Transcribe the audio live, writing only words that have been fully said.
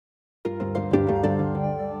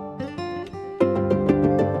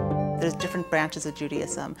there's different branches of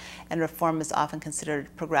Judaism, and Reform is often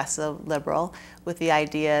considered progressive, liberal, with the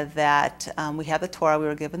idea that we have the Torah, we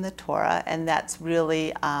were given the Torah, and that's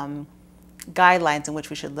really guidelines in which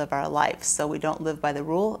we should live our life. So we don't live by the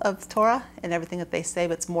rule of Torah and everything that they say,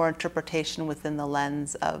 but it's more interpretation within the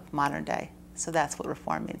lens of modern day. So that's what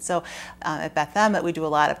Reform means. So at Beth Emet, we do a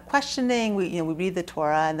lot of questioning. We read the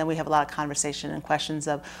Torah, and then we have a lot of conversation and questions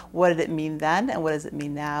of what did it mean then, and what does it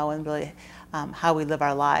mean now, and really how we live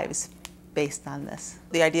our lives based on this.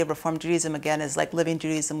 The idea of Reform Judaism, again, is like living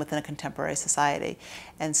Judaism within a contemporary society.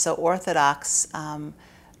 And so Orthodox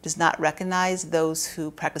does not recognize those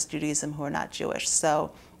who practice Judaism who are not Jewish.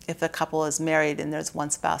 So if a couple is married and there's one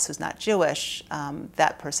spouse who's not Jewish,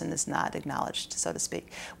 that person is not acknowledged, so to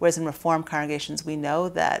speak. Whereas in Reform congregations, we know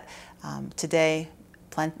that today,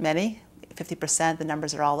 many, 50%, the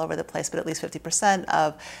numbers are all over the place, but at least 50%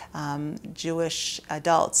 of Jewish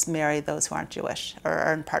adults marry those who aren't Jewish or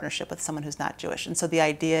are in partnership with someone who's not Jewish. And so the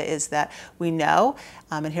idea is that we know,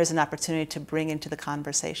 and here's an opportunity to bring into the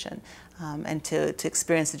conversation and to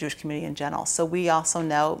experience the Jewish community in general. So we also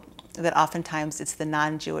know that oftentimes it's the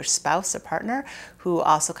non-Jewish spouse or partner who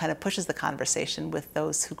also kind of pushes the conversation with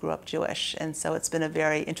those who grew up Jewish. And so it's been a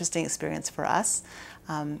very interesting experience for us.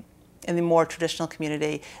 In the more traditional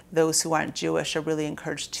community, those who aren't Jewish are really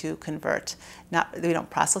encouraged to convert. They don't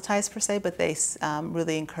proselytize per se, but they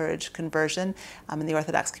really encourage conversion. In the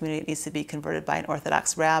Orthodox community, it needs to be converted by an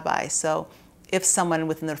Orthodox rabbi. So if someone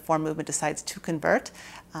within the Reform movement decides to convert,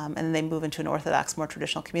 and then they move into an Orthodox, more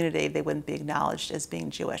traditional community, they wouldn't be acknowledged as being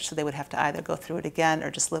Jewish. So they would have to either go through it again or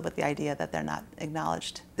just live with the idea that they're not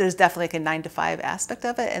acknowledged. There's definitely like a 9-to-5 aspect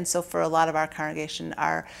of it. And so for a lot of our congregation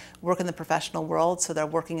are work in the professional world. So they're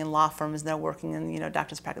working in law firms, and they're working in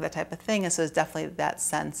doctor's practice, that type of thing. And so there's definitely that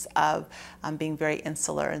sense of being very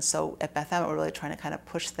insular. And so at Beth Emet, we're really trying to kind of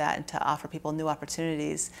push that and to offer people new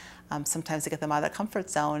opportunities, sometimes to get them out of their comfort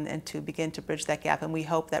zone and to begin to bridge that gap. And we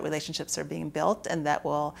hope that relationships are being built, and that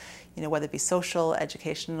will, whether it be social,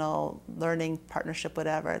 educational, learning, partnership,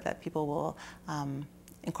 whatever, that people will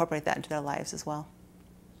incorporate that into their lives as well.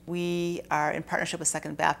 We are in partnership with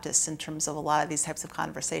Second Baptist in terms of a lot of these types of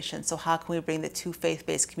conversations. So how can we bring the two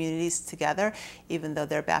faith-based communities together? Even though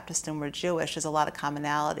they're Baptist and we're Jewish, there's a lot of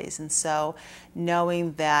commonalities. And so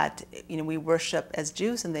knowing that we worship as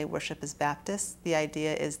Jews and they worship as Baptists, the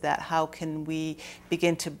idea is that how can we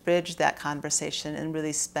begin to bridge that conversation and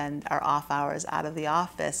really spend our off hours out of the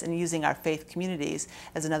office and using our faith communities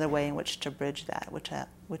as another way in which to bridge that,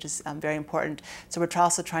 which is very important. So we're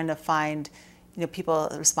also trying to find people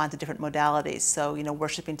respond to different modalities. So,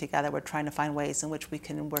 worshiping together, we're trying to find ways in which we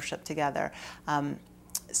can worship together.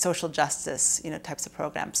 Social justice, types of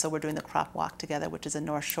programs. So we're doing the Crop Walk together, which is a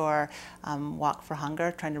North Shore walk for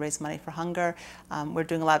hunger, trying to raise money for hunger. We're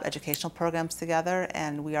doing a lot of educational programs together,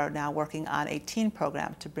 and we are now working on a teen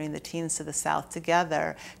program to bring the teens to the South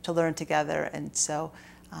together, to learn together. And so,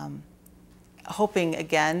 hoping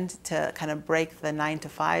again to kind of break the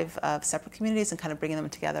 9-to-5 of separate communities and kind of bringing them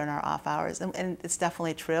together in our off hours. And it's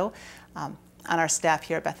definitely true. On our staff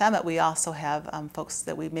here at Beth Emet, we also have folks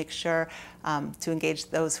that we make sure to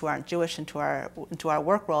engage those who aren't Jewish into our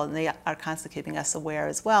work world, and they are constantly keeping us aware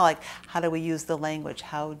as well. Like, how do we use the language?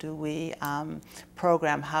 How do we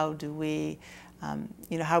program? How do we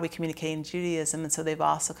how are we communicating Judaism? And so they've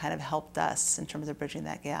also kind of helped us in terms of bridging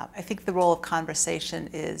that gap. I think the role of conversation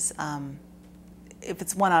is, if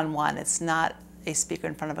it's one-on-one, it's not a speaker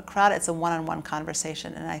in front of a crowd, it's a one-on-one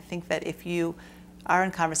conversation. And I think that if you are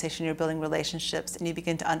in conversation, you're building relationships, and you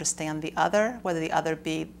begin to understand the other, whether the other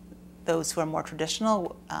be those who are more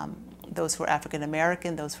traditional, those who are African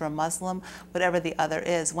American, those who are Muslim, whatever the other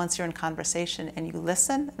is, once you're in conversation and you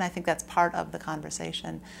listen, and I think that's part of the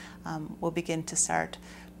conversation, we'll begin to start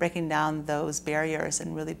breaking down those barriers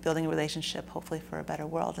and really building a relationship, hopefully for a better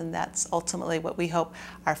world. And that's ultimately what we hope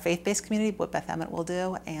our faith-based community, what Beth Emet will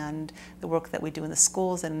do, and the work that we do in the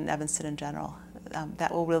schools and in Evanston in general.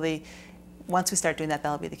 That will really, once we start doing that,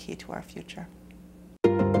 that'll be the key to our future.